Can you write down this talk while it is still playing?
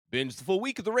Binge the full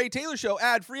week of The Ray Taylor Show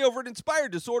ad-free over at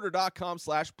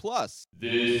inspireddisorder.com/plus.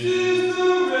 This is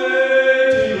The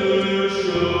Ray Taylor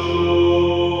Show.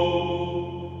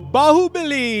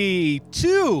 Baahubali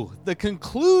 2, the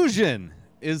conclusion,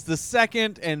 is the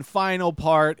second and final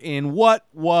part in what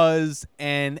was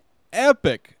an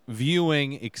epic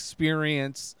viewing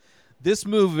experience. This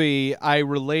movie I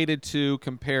related to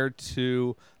compared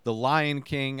to The Lion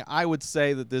King. I would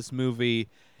say that this movie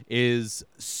is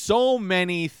so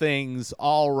many things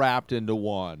all wrapped into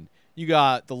one. You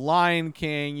got The Lion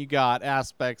King, you got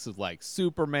aspects of like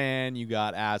Superman, you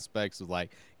got aspects of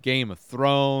like Game of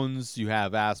Thrones, you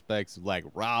have aspects of like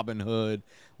Robin Hood.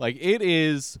 Like, it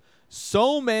is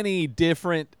so many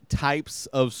different types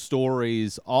of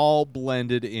stories all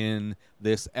blended in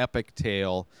this epic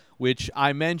tale, which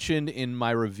I mentioned in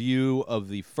my review of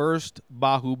the first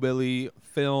Baahubali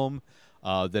film,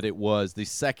 that it was the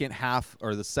second half,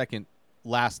 or the second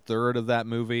last third of that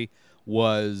movie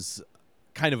was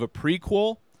kind of a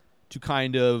prequel to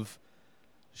kind of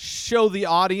show the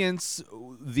audience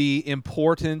the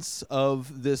importance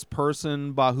of this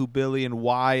person, Baahubali, and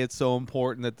why it's so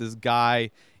important that this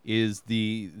guy is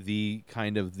the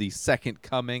kind of the second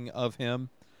coming of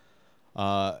him.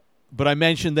 But I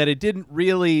mentioned that it didn't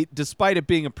really, despite it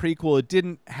being a prequel, it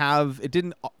didn't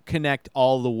connect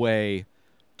all the way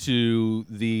to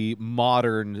the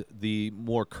modern, the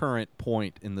more current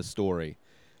point in the story.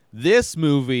 This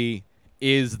movie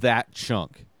is that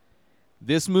chunk.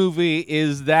 This movie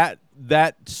is that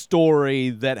story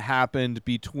that happened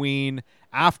between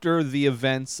after the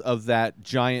events of that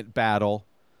giant battle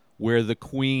where the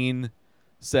queen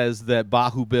says that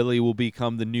Baahubali will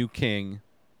become the new king.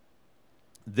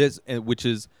 This, which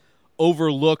is,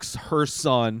 overlooks her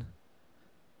son,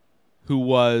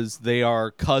 they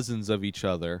are cousins of each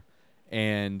other,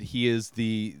 and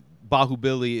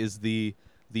Baahubali is the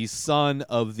son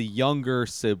of the younger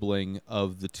sibling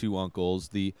of the two uncles.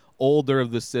 The older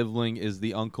of the sibling is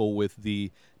the uncle with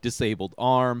the disabled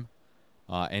arm,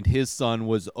 and his son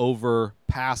was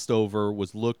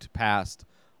looked past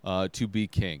to be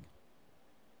king.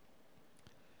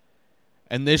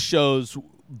 And this shows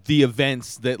the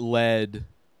events that led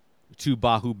to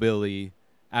Baahubali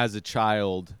as a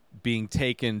child being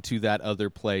taken to that other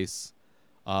place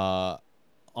on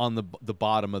the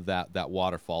bottom of that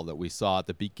waterfall that we saw at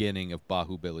the beginning of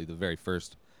Baahubali, the very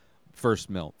first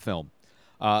film.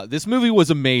 This movie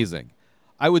was amazing.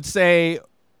 I would say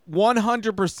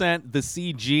 100% the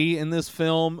CG in this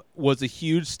film was a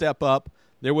huge step up.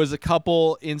 There was a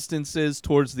couple instances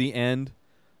towards the end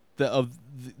of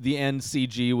the end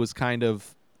CG was kind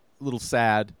of a little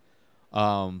sad,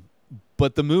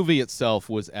 but the movie itself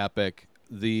was epic.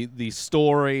 The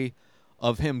story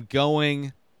of him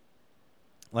going,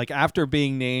 like, after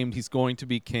being named, he's going to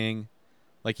be king.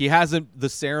 Like, the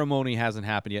ceremony hasn't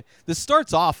happened yet. This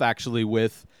starts off actually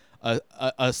with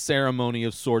a ceremony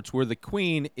of sorts where the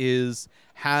queen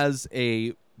has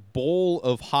a bowl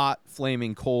of hot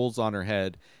flaming coals on her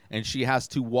head, and she has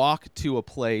to walk to a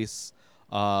place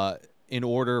in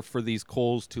order for these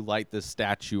coals to light this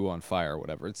statue on fire or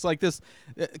whatever. It's like this,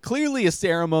 clearly a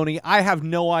ceremony. I have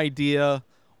no idea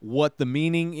what the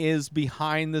meaning is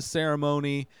behind the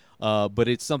ceremony, but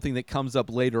it's something that comes up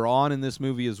later on in this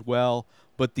movie as well.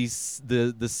 But the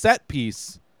set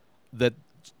piece that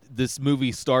this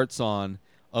movie starts on,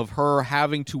 of her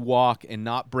having to walk and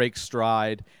not break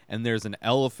stride, and there's an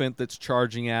elephant that's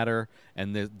charging at her,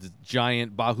 and the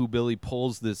giant Baahubali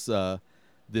pulls this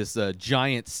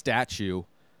giant statue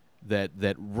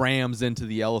that rams into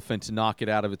the elephant to knock it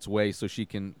out of its way so she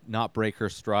can not break her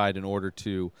stride in order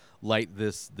to light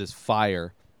this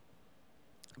fire.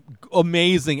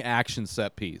 Amazing action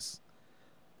set piece.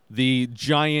 The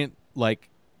giant, like,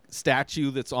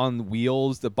 statue that's on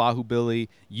wheels that Baahubali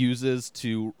uses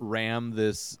to ram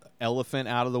this elephant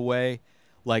out of the way,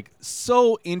 like,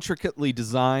 so intricately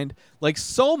designed. Like,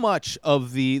 so much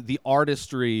of the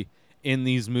artistry in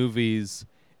these movies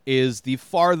is the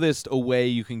farthest away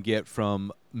you can get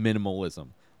from minimalism.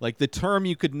 Like, the term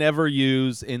you could never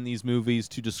use in these movies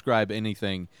to describe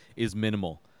anything is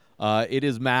minimal. It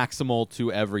is maximal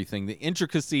to everything. The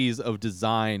intricacies of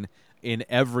design in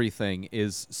everything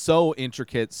is so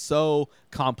intricate, so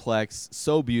complex,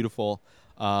 so beautiful.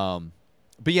 But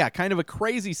yeah, kind of a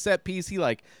crazy set piece. He,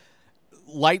 like,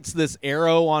 lights this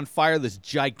arrow on fire, this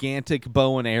gigantic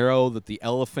bow and arrow that the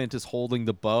elephant is holding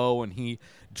the bow, and he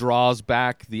draws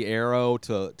back the arrow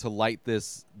to light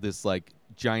this like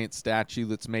giant statue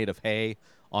that's made of hay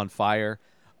on fire.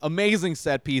 Amazing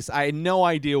set piece. I had no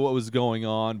idea what was going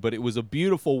on, but it was a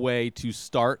beautiful way to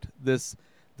start this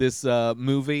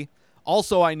movie.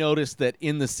 Also, I noticed that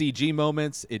in the CG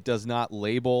moments, it does not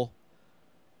label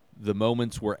the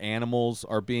moments where animals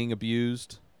are being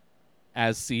abused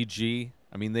as CG.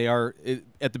 I mean,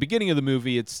 at the beginning of the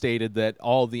movie, it's stated that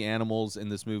all the animals in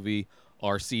this movie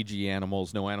are CG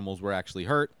animals. No animals were actually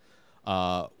hurt,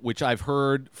 which I've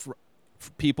heard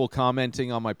people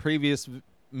commenting on my previous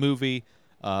movie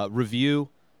review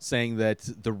saying that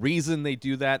the reason they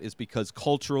do that is because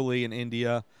culturally in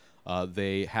India,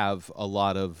 they have a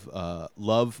lot of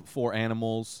love for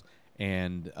animals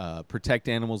and protect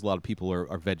animals. A lot of people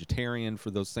are vegetarian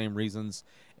for those same reasons.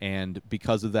 And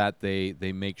because of that,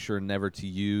 they make sure never to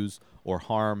use or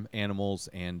harm animals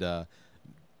and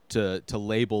to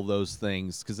label those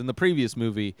things. Because in the previous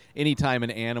movie, anytime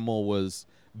an animal was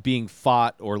being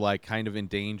fought or like kind of in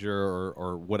danger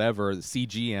or whatever, the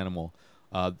CG animal,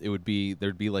 there'd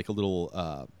be like a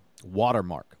little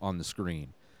watermark on the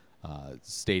screen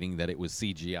stating that it was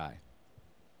CGI.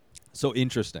 So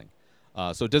interesting.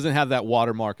 So it doesn't have that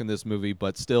watermark in this movie,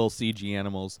 but still CG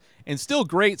animals and still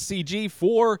great CG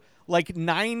for like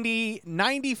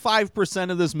 95%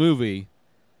 of this movie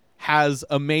has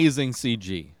amazing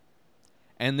CG.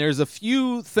 And there's a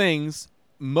few things,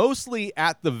 mostly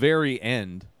at the very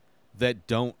end, that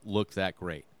don't look that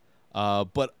great.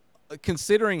 But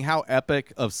considering how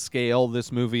epic of scale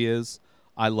this movie is,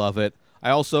 I love it.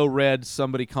 I also read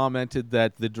somebody commented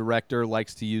that the director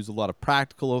likes to use a lot of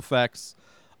practical effects,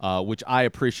 which I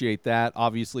appreciate that.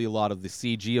 Obviously, a lot of the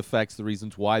CG effects, the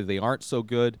reasons why they aren't so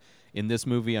good in this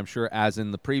movie, I'm sure, as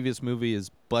in the previous movie, is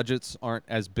budgets aren't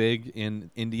as big in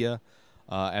India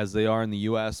as they are in the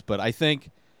U.S. But I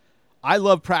think I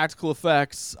love practical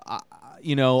effects.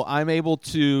 I'm able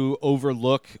to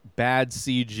overlook bad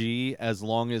CG as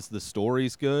long as the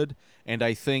story's good. And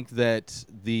I think that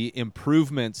the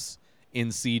improvements in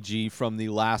CG from the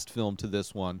last film to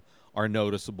this one are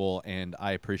noticeable, and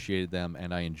I appreciated them,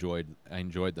 and I enjoyed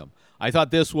them. I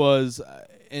thought this was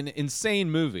an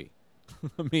insane movie.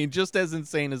 I mean, just as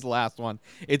insane as the last one.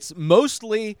 It's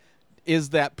mostly is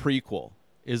that prequel,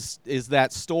 is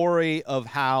that story of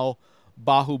how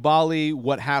Bãhubali,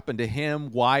 what happened to him,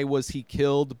 why was he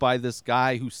killed by this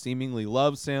guy who seemingly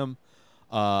loves him,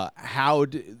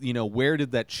 where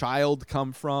did that child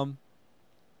come from?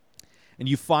 And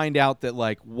you find out that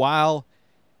like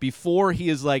before he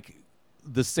is like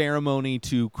the ceremony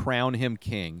to crown him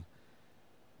king,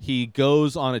 he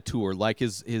goes on a tour. Like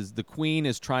the queen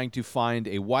is trying to find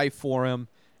a wife for him,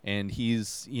 and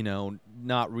he's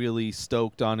not really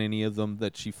stoked on any of them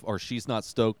she's not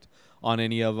stoked on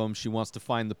any of them. She wants to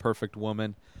find the perfect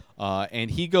woman,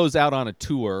 and he goes out on a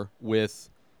tour with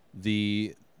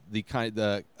the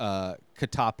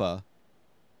Katapa,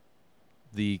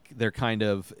 their kind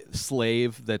of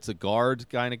slave that's a guard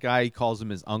kind of guy. He calls him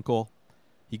his uncle.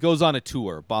 He goes on a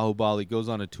tour. Bãhubali goes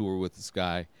on a tour with this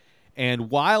guy. And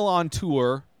while on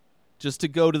tour, just to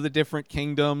go to the different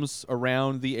kingdoms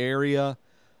around the area,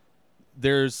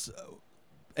 there's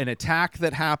an attack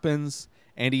that happens,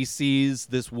 and he sees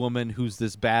this woman who's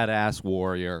this badass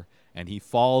warrior, and he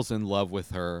falls in love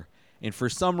with her. And for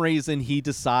some reason, he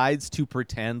decides to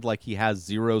pretend like he has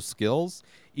zero skills,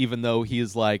 even though he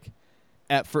is like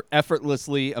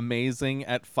effortlessly amazing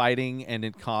at fighting and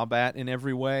in combat in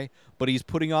every way. But he's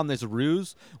putting on this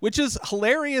ruse, which is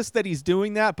hilarious that he's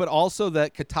doing that, but also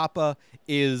that Katapa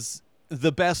is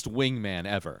the best wingman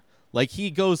ever. Like, he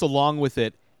goes along with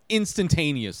it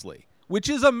instantaneously, which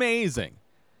is amazing.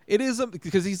 It is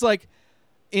because he's like,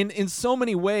 in so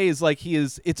many ways, like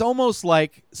it's almost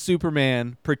like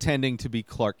Superman pretending to be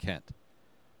Clark Kent,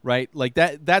 right? Like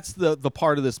that's the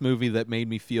part of this movie that made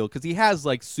me feel, because he has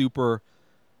like super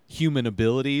human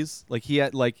abilities. Like he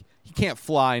can't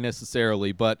fly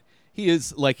necessarily, but he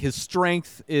is like, his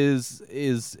strength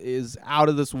is out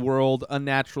of this world,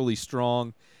 unnaturally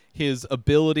strong. His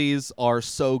abilities are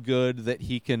so good that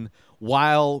he can,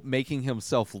 while making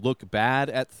himself look bad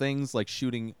at things like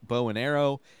shooting bow and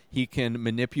arrow, he can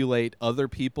manipulate other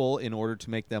people in order to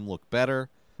make them look better.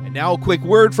 And now a quick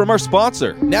word from our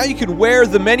sponsor. Now you can wear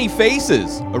The Many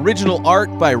Faces, original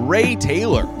art by Ray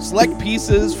Taylor. Select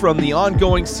pieces from the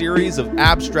ongoing series of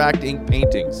abstract ink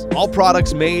paintings. All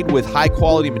products made with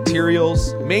high-quality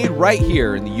materials, made right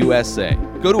here in the USA.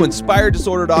 Go to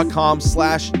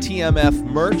inspireddisorder.com/TMF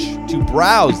merch to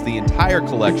browse the entire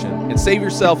collection and save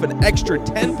yourself an extra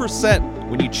 10%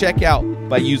 when you check out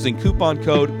by using coupon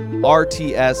code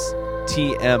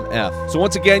RTSTMF. So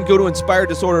once again, go to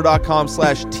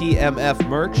inspireddisorder.com/TMF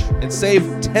merch and save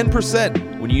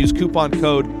 10% when you use coupon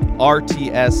code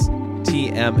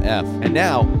RTSTMF. And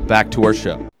now, back to our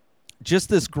show. Just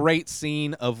this great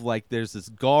scene of like, there's this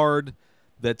guard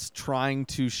that's trying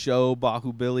to show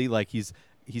Bãhubali, like he's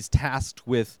He's tasked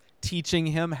with teaching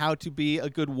him how to be a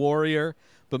good warrior.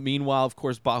 But meanwhile, of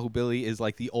course, Bãhubali is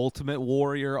like the ultimate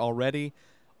warrior already.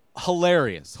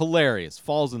 Hilarious.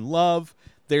 Falls in love.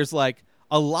 There's like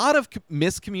a lot of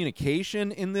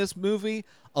miscommunication in this movie.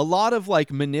 A lot of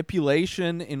like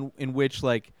manipulation in which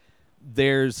like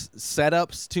there's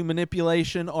setups to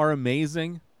manipulation are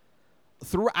amazing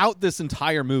throughout this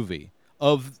entire movie.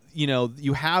 Of, you know,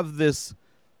 you have this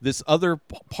other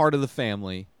part of the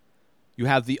family. You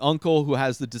have the uncle who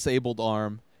has the disabled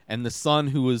arm and the son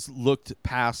who is looked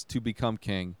past to become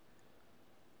king,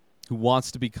 who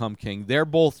wants to become king. They're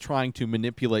both trying to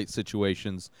manipulate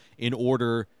situations in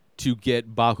order to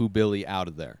get Bãhubali out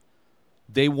of there.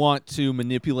 They want to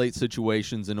manipulate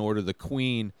situations in order the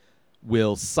queen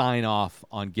will sign off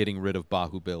on getting rid of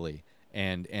Bãhubali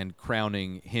and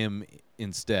crowning him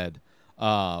instead,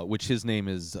 which his name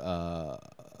is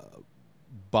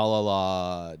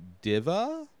Balala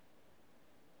Diva.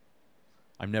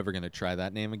 I'm never going to try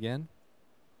that name again.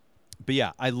 But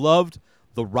yeah, I loved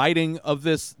the writing of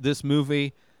this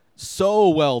movie. So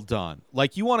well done.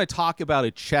 Like, you want to talk about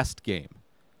a chess game,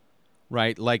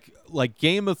 right? Like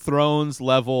Game of Thrones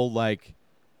level, like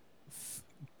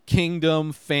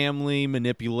kingdom, family,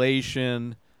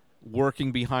 manipulation,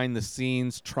 working behind the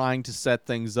scenes, trying to set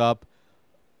things up.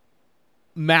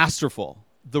 Masterful.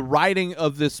 The writing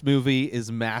of this movie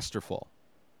is masterful.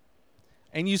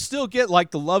 And you still get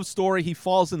like the love story. He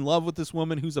falls in love with this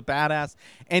woman who's a badass,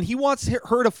 and he wants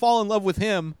her to fall in love with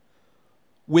him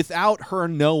without her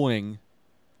knowing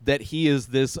that he is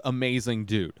this amazing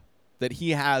dude, that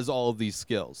he has all of these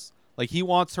skills. Like, he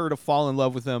wants her to fall in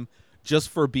love with him just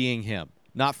for being him,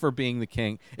 not for being the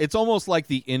king. It's almost like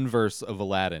the inverse of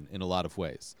Aladdin in a lot of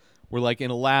ways. Where like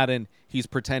in Aladdin, he's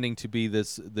pretending to be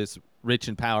this rich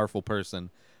and powerful person.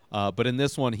 But in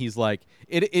this one, he's like,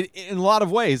 it in a lot of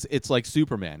ways, it's like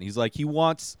Superman. He's like, he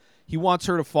wants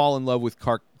her to fall in love with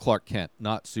Clark Kent,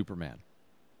 not Superman,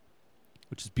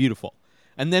 which is beautiful.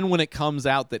 And then when it comes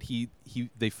out that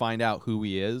they find out who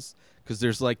he is, because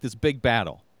there's like this big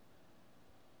battle.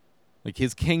 Like,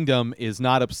 his kingdom is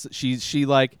not she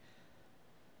like,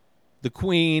 the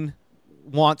queen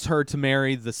wants her to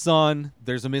marry the son.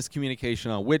 There's a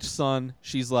miscommunication on which son.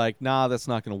 She's like, nah, that's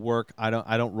not going to work. I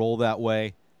don't roll that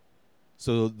way.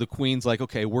 So the queen's like,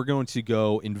 okay, we're going to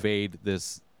go invade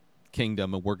this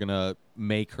kingdom, and we're going to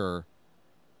make her,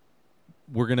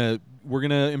 we're going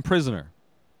to imprison her.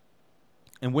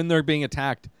 And when they're being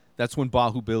attacked, that's when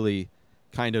Bãhubali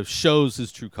kind of shows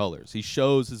his true colors. He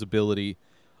shows his ability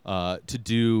to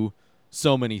do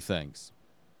so many things.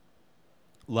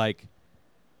 Like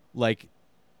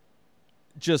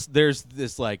just there's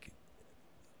this, like,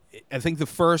 I think the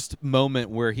first moment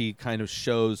where he kind of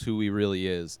shows who he really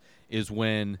is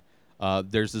when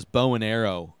there's this bow and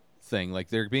arrow thing. Like,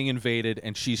 they're being invaded,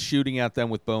 and she's shooting at them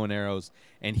with bow and arrows,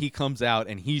 and he comes out,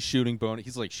 and he's shooting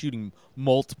he's like shooting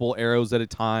multiple arrows at a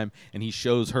time, and he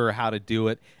shows her how to do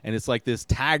it, and it's like this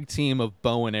tag team of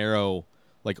bow and arrow,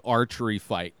 like, archery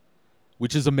fight,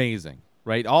 which is amazing,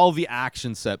 right? All the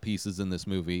action set pieces in this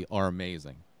movie are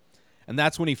amazing. And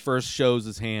that's when he first shows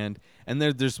his hand. And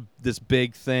there's this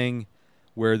big thing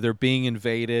where they're being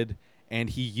invaded, and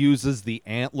he uses the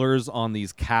antlers on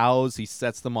these cows. He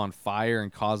sets them on fire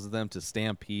and causes them to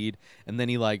stampede. And then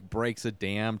he, like, breaks a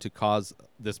dam to cause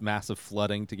this massive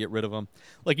flooding to get rid of them.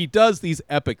 Like, he does these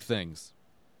epic things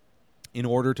in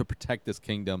order to protect this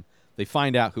kingdom. They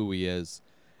find out who he is,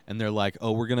 and they're like,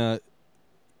 oh,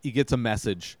 he gets a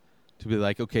message to be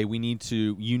like, okay, you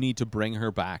need to bring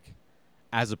her back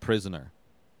as a prisoner.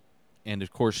 And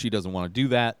of course she doesn't want to do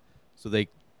that, so they,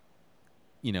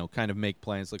 kind of make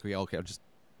plans like, okay,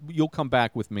 you'll come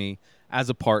back with me as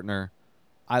a partner.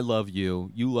 I love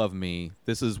you, you love me.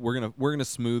 We're gonna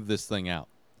smooth this thing out,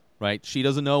 right? She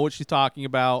doesn't know what she's talking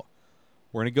about.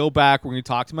 We're gonna go back, we're gonna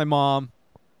talk to my mom,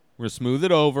 we're gonna smooth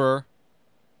it over.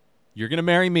 You're gonna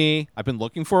marry me. I've been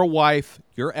looking for a wife.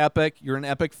 You're epic. You're an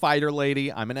epic fighter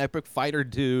lady. I'm an epic fighter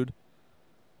dude,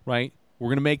 right? We're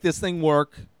going to make this thing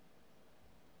work.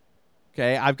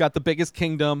 Okay, I've got the biggest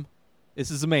kingdom.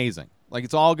 This is amazing. Like,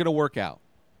 it's all going to work out.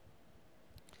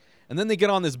 And then they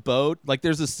get on this boat. Like,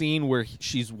 there's a scene where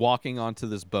she's walking onto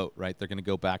this boat, right? They're going to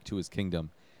go back to his kingdom.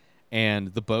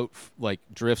 And the boat, like,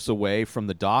 drifts away from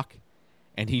the dock.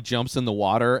 And he jumps in the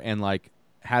water and, like,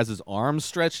 has his arms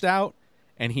stretched out.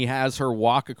 And he has her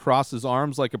walk across his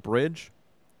arms like a bridge.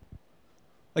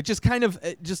 Like, just kind of,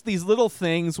 just these little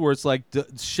things where it's like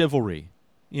chivalry,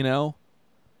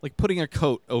 like putting a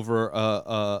coat over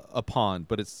a pond,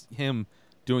 but it's him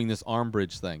doing this arm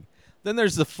bridge thing. Then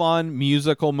there's the fun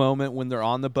musical moment when they're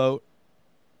on the boat.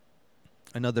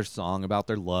 Another song about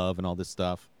their love and all this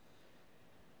stuff.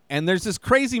 And there's this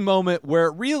crazy moment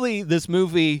where really this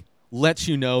movie lets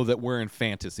you know that we're in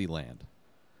fantasy land.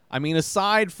 I mean,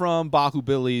 aside from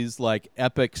Bãhubali's like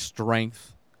epic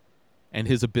strength and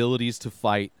his abilities to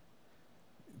fight,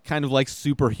 kind of like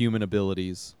superhuman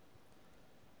abilities,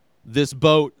 this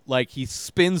boat, like he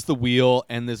spins the wheel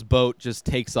and this boat just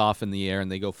takes off in the air and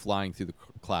they go flying through the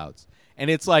clouds. And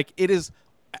it's like, it is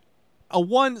a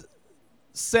one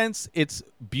sense, it's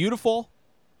beautiful.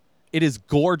 It is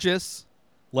gorgeous.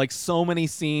 Like so many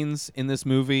scenes in this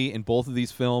movie, in both of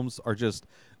these films, are just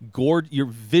you're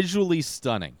visually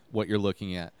stunning what you're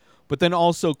looking at. But then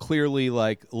also clearly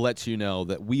like lets you know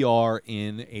that we are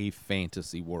in a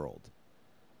fantasy world.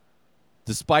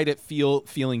 Despite it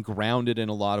feeling grounded in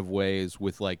a lot of ways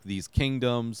with like these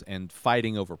kingdoms and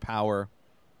fighting over power,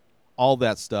 all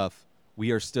that stuff,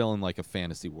 we are still in like a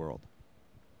fantasy world.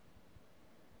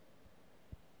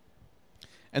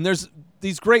 And there's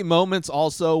these great moments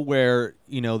also where,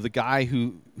 you know, the guy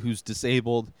who's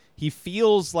disabled, he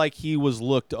feels like he was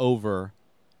looked over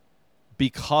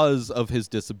because of his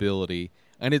disability.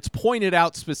 And it's pointed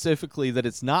out specifically that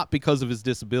it's not because of his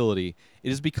disability.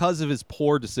 It is because of his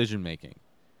poor decision making.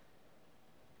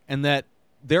 And that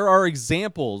there are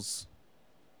examples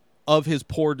of his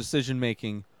poor decision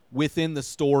making within the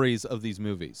stories of these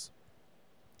movies.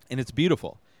 And it's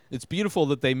beautiful. It's beautiful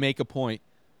that they make a point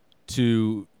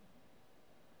to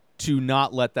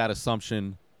not let that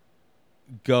assumption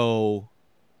go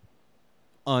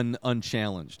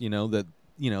unchallenged. You know, that,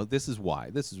 you know, this is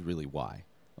why. This is really why.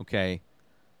 Okay?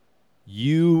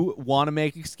 You want to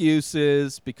make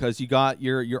excuses because you got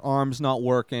your arm's not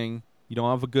working. You don't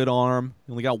have a good arm.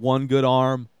 You only got one good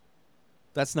arm.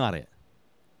 That's not it.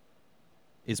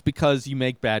 It's because you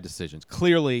make bad decisions.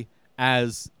 Clearly,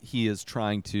 as he is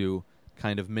trying to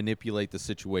kind of manipulate the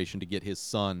situation to get his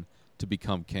son to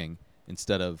become king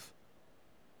instead of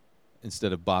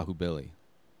Bãhubali.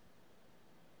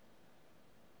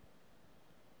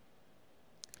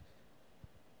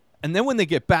 And then when they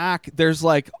get back, there's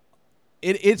like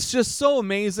it's just so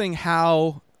amazing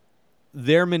how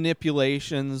their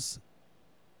manipulations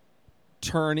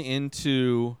turn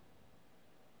into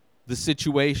the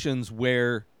situations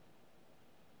where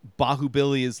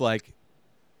Bãhubali is like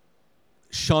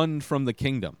shunned from the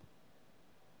kingdom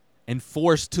and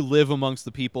forced to live amongst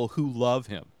the people who love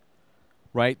him,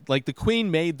 right? Like the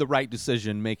queen made the right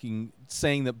decision,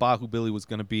 saying that Bãhubali was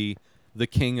going to be the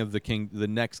king of the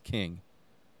next king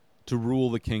to rule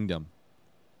the kingdom.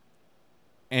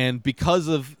 And because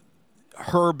of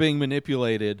her being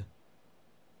manipulated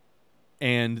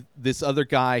and this other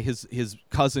guy, his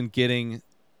cousin, getting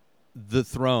the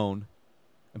throne,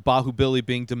 and Bãhubali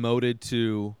being demoted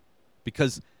to,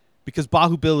 because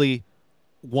Bãhubali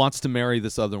wants to marry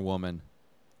this other woman,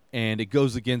 and it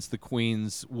goes against the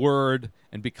queen's word,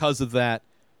 and because of that,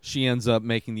 she ends up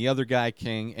making the other guy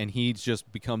king, and he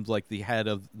just becomes like the head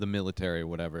of the military or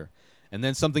whatever. And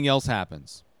then something else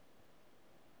happens,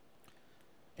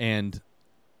 and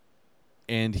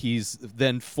he's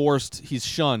then he's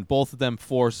shunned, both of them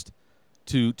forced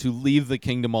to leave the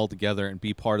kingdom altogether and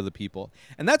be part of the people.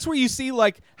 And that's where you see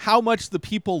like how much the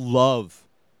people love,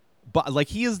 but like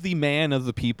he is the man of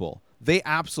the people. They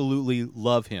absolutely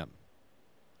love him.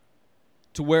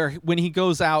 To where when he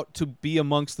goes out to be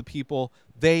amongst the people,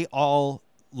 they all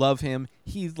love him.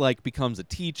 He like becomes a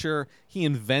teacher. He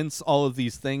invents all of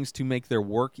these things to make their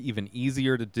work even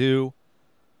easier to do.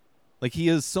 Like he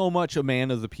is so much a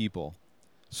man of the people.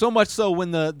 So much so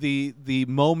when the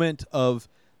moment of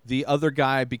the other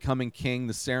guy becoming king,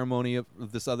 the ceremony of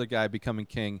this other guy becoming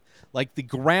king, like the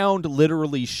ground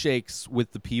literally shakes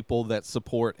with the people that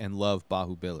support and love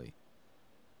Bãhubali.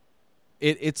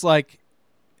 It's like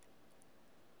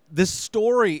this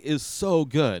story is so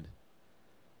good.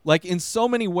 Like in so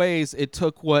many ways, it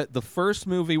took what the first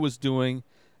movie was doing,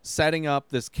 setting up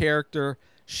this character,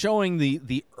 showing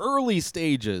the early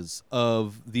stages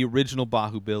of the original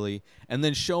Bãhubali, and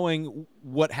then showing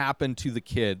what happened to the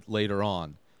kid later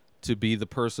on to be the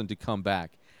person to come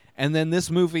back. And then this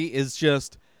movie is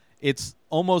just, it's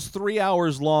almost 3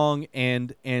 hours long,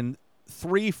 and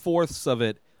 3/4 of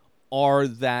it are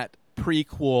that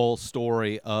prequel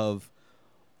story of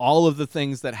all of the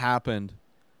things that happened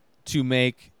to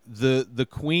make the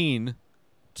queen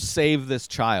save this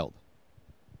child.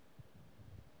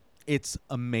 It's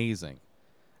amazing.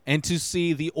 And to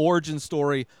see the origin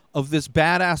story of this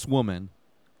badass woman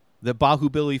that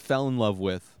Bãhubali fell in love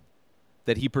with,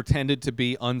 that he pretended to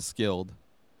be unskilled,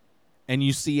 and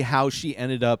you see how she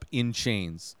ended up in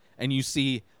chains, and you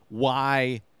see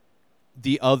why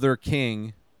the other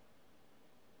king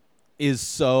is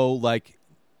so like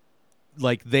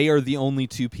they are the only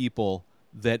two people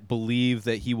that believe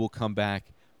that he will come back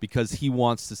because he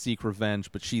wants to seek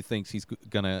revenge, but she thinks he's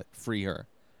going to free her.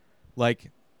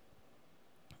 Like,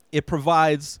 it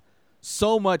provides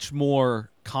so much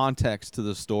more context to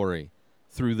the story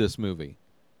through this movie.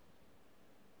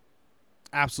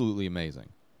 Absolutely amazing.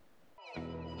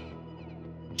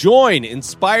 Join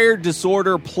Inspired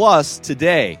Disorder Plus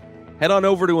today. Head on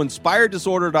over to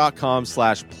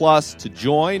inspireddisorder.com/plus to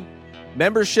join.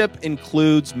 Membership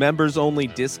includes members-only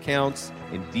discounts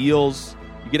and deals.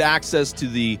 You get access to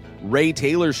the Ray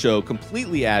Taylor Show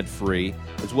completely ad-free,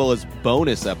 as well as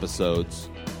bonus episodes.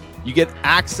 You get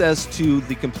access to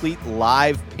the complete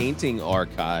live painting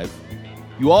archive.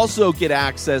 You also get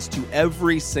access to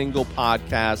every single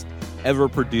podcast ever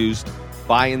produced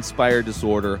by Inspired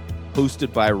Disorder,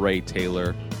 hosted by Ray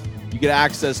Taylor. You get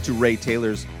access to Ray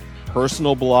Taylor's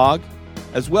personal blog,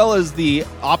 as well as the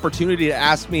opportunity to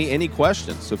ask me any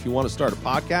questions. So if you want to start a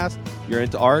podcast, you're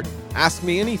into art, ask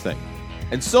me anything.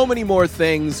 And so many more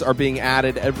things are being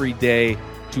added every day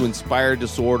to Inspired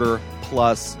Disorder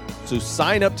Plus. So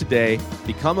sign up today,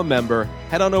 become a member,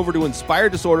 head on over to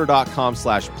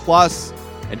inspireddisorder.com/plus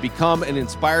and become an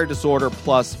Inspired Disorder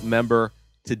Plus member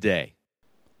today.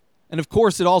 And of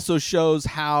course, it also shows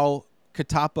how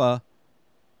Katapa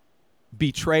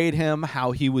betrayed him,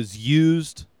 how he was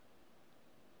used,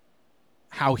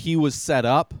 how he was set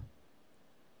up.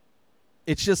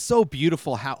 It's just so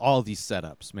beautiful how all these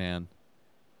setups, man.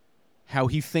 How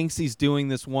he thinks he's doing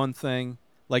this one thing.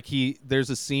 Like there's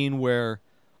a scene where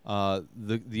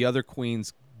the other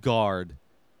queen's guard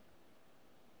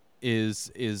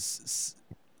is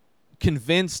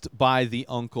convinced by the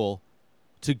uncle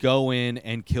to go in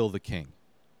and kill the king,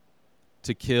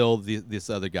 to kill this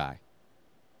other guy.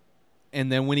 And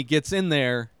then when he gets in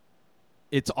there,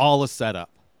 it's all a setup.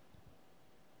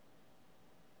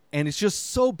 And it's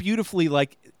just so beautifully,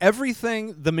 like,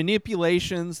 everything, the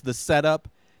manipulations, the setup,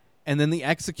 and then the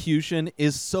execution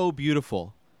is so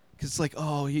beautiful. Because it's like,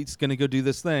 oh, he's going to go do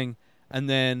this thing. And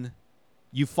then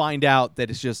you find out that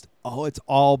it's just, oh, it's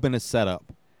all been a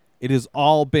setup. It has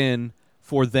all been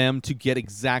for them to get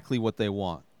exactly what they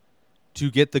want.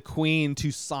 To get the queen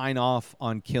to sign off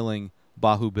on killing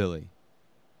Bãhubali.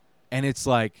 And it's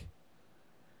like,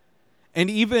 and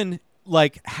even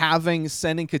like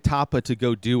sending Katapa to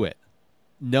go do it,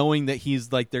 knowing that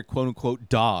he's like their quote unquote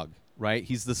dog, right?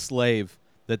 He's the slave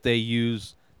that they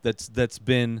use that's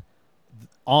been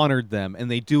honored them,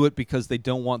 and they do it because they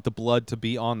don't want the blood to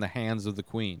be on the hands of the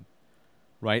queen,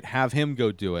 right? Have him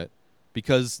go do it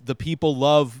because the people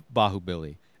love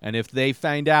Bãhubali. And if the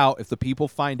people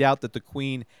find out that the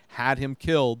queen had him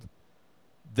killed,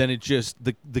 then it just,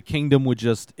 the kingdom would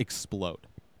just explode.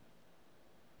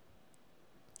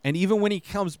 And even when he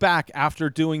comes back after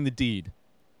doing the deed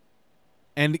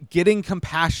and getting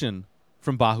compassion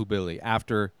from Bãhubali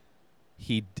after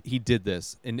he did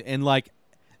this, and like,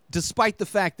 despite the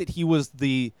fact that he was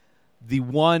the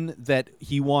one that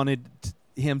he wanted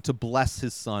him to bless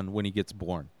his son when he gets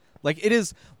born. Like, it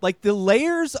is like the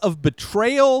layers of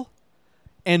betrayal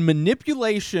and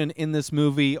manipulation in this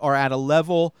movie are at a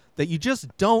level that you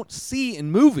just don't see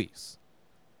in movies.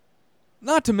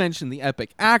 Not to mention the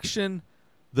epic action,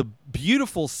 the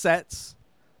beautiful sets,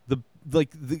 the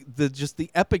just the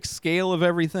epic scale of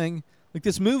everything. Like,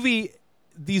 these movies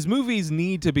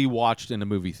need to be watched in a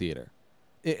movie theater.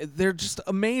 They're just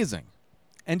amazing.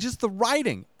 And just the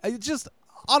writing, it's just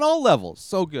on all levels,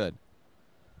 so good.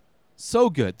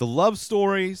 So good. The love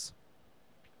stories,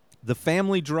 the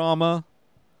family drama,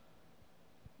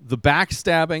 the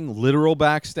backstabbing, literal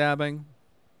backstabbing,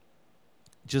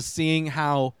 just seeing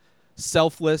how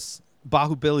selfless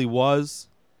Bãhubali was,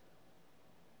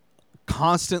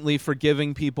 constantly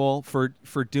forgiving people for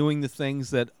doing the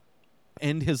things that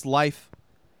end his life,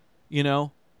 you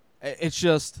know? It's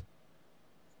just,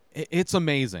 it's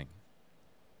amazing.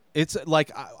 It's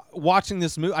like watching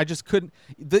this movie, I just couldn't,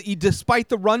 despite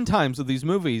the runtimes of these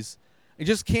movies, I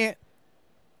just can't,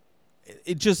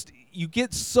 you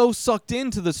get so sucked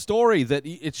into the story that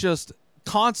it's just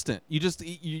constant.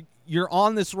 You're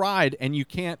on this ride and you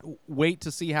can't wait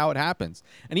to see how it happens.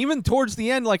 And even towards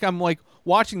the end, like, I'm like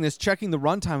watching this, checking the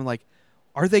runtime, like,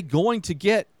 are they going to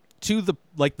get to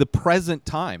the present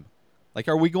time? Like,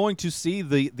 are we going to see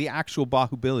the actual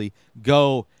Bãhubali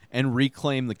go and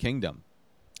reclaim the kingdom?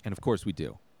 And of course we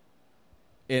do.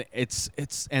 It's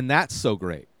and that's so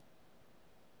great.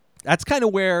 That's kind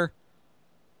of where,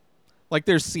 like,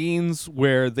 there's scenes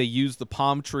where they use the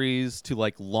palm trees to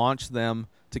like launch them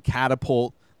to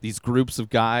catapult these groups of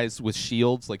guys with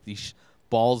shields, like these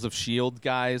balls of shield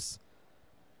guys.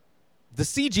 The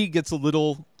CG gets a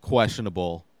little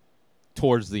questionable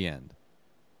towards the end.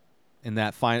 in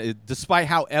that final, despite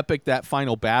how epic that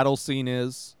final battle scene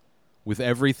is, with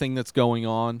everything that's going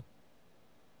on,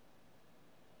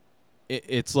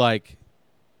 it's like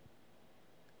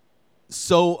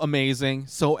so amazing,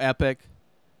 so epic.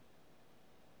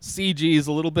 CG is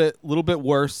a little bit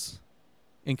worse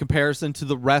in comparison to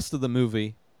the rest of the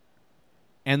movie.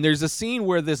 And there's a scene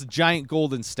where this giant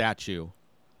golden statue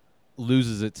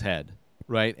loses its head,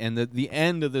 right? And the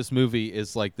end of this movie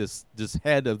is like this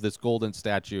head of this golden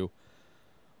statue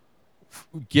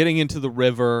getting into the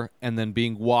river and then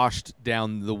being washed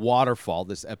down the waterfall,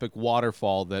 this epic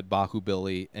waterfall that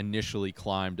Bãhubali initially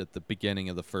climbed at the beginning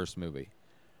of the first movie,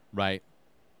 right?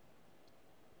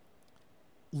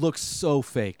 Looks so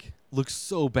fake. Looks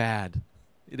so bad.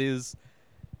 It's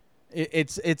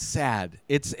sad.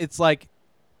 It's like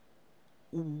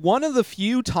one of the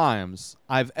few times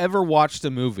I've ever watched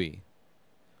a movie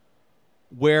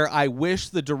where I wish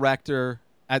the director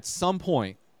at some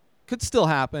point, could still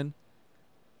happen,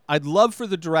 I'd love for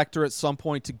the director at some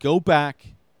point to go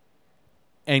back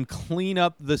and clean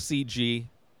up the CG,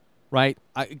 right?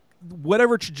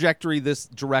 Whatever trajectory this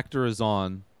director is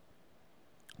on,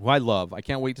 who I love. I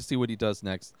can't wait to see what he does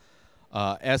next.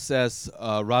 SS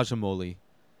Rajamouli.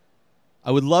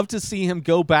 I would love to see him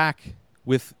go back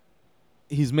with,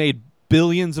 he's made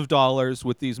billions of dollars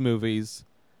with these movies,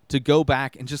 to go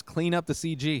back and just clean up the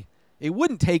CG. It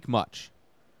wouldn't take much,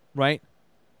 right?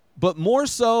 But more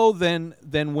so than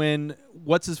when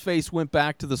What's-His-Face went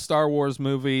back to the Star Wars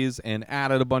movies and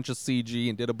added a bunch of CG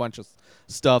and did a bunch of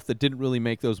stuff that didn't really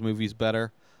make those movies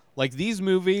better. Like these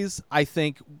movies, I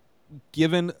think,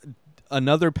 given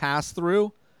another pass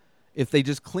through, if they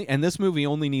just clean, and this movie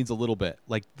only needs a little bit.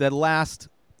 Like the last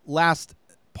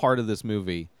part of this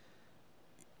movie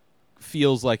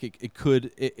feels like it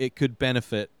could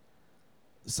benefit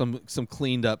some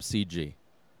cleaned up CG,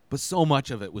 but so much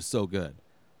of it was so good.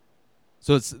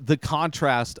 So it's the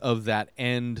contrast of that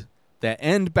end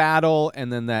battle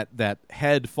and then that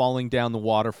head falling down the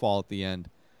waterfall at the end.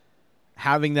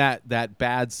 Having that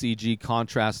bad CG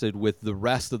contrasted with the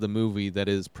rest of the movie that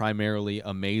is primarily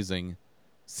amazing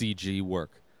CG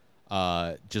work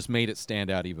just made it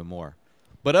stand out even more.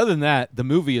 But other than that, the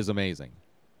movie is amazing.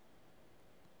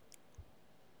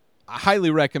 I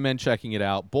highly recommend checking it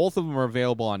out. Both of them are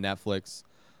available on Netflix,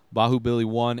 Baahubali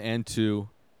 1 and 2.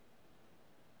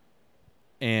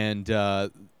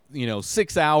 And,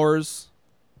 6 hours,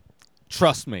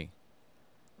 trust me.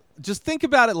 Just think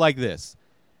about it like this.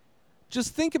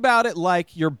 Just think about it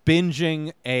like you're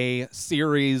binging a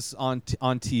series on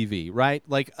TV, right?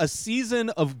 Like a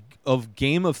season of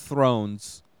Game of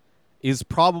Thrones is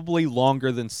probably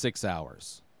longer than 6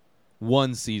 hours.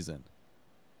 One season.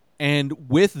 And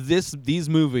with these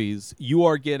movies, you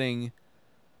are getting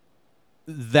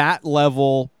that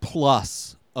level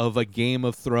plus of a Game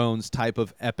of Thrones type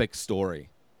of epic story.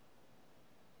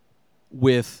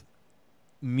 With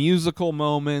musical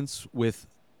moments, with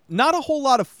not a whole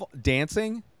lot of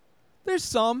dancing. There's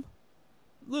some,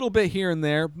 little bit here and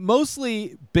there.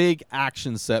 Mostly big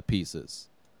action set pieces.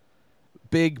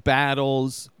 Big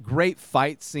battles, great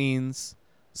fight scenes,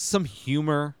 some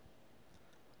humor,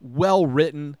 well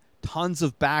written, tons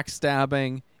of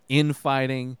backstabbing,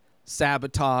 infighting,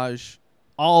 sabotage,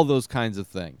 all those kinds of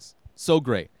things. So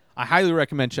great. I highly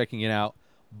recommend checking it out.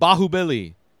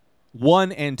 Baahubali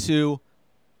 1 and 2.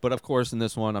 But of course, in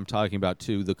this one, I'm talking about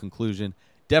 2, the conclusion.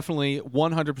 Definitely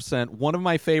 100% one of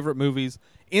my favorite movies.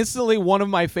 Instantly one of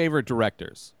my favorite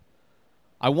directors.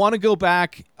 I want to go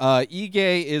back.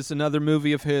 Ige is another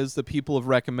movie of his that people have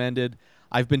recommended.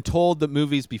 I've been told that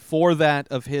movies before that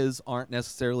of his aren't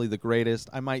necessarily the greatest.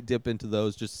 I might dip into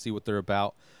those just to see what they're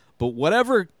about. But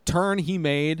whatever turn he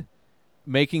made,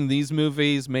 making these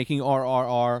movies, making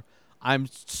RRR, I'm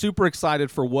super excited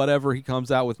for whatever he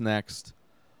comes out with next.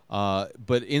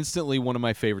 But instantly one of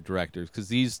my favorite directors, because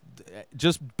these,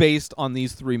 just based on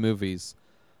these 3 movies,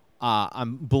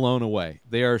 I'm blown away.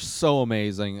 They are so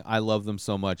amazing. I love them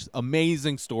so much.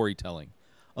 Amazing storytelling.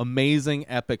 Amazing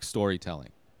epic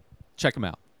storytelling. Check them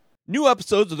out. New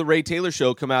episodes of The Ray Taylor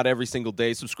Show come out every single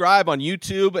day. Subscribe on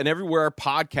YouTube and everywhere our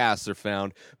podcasts are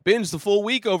found. Binge the full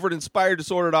week over at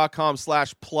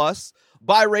inspireddisorder.com/plus.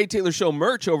 Buy Ray Taylor Show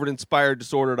merch over at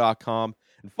inspireddisorder.com.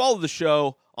 And follow the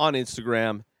show on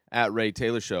Instagram at Ray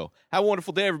Taylor Show. Have a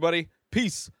wonderful day, everybody.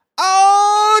 Peace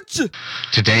out!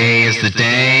 Today is the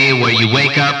day where you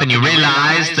wake up and you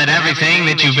realize that everything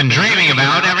that you've been dreaming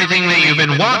about, everything that you've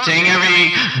been wanting, every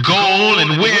goal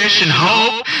and wish and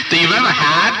hope that you've ever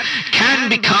had can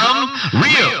become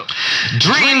real.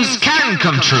 Dreams can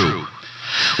come true.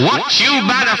 What you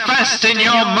manifest in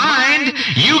your mind,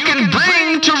 you can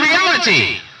bring to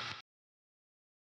reality.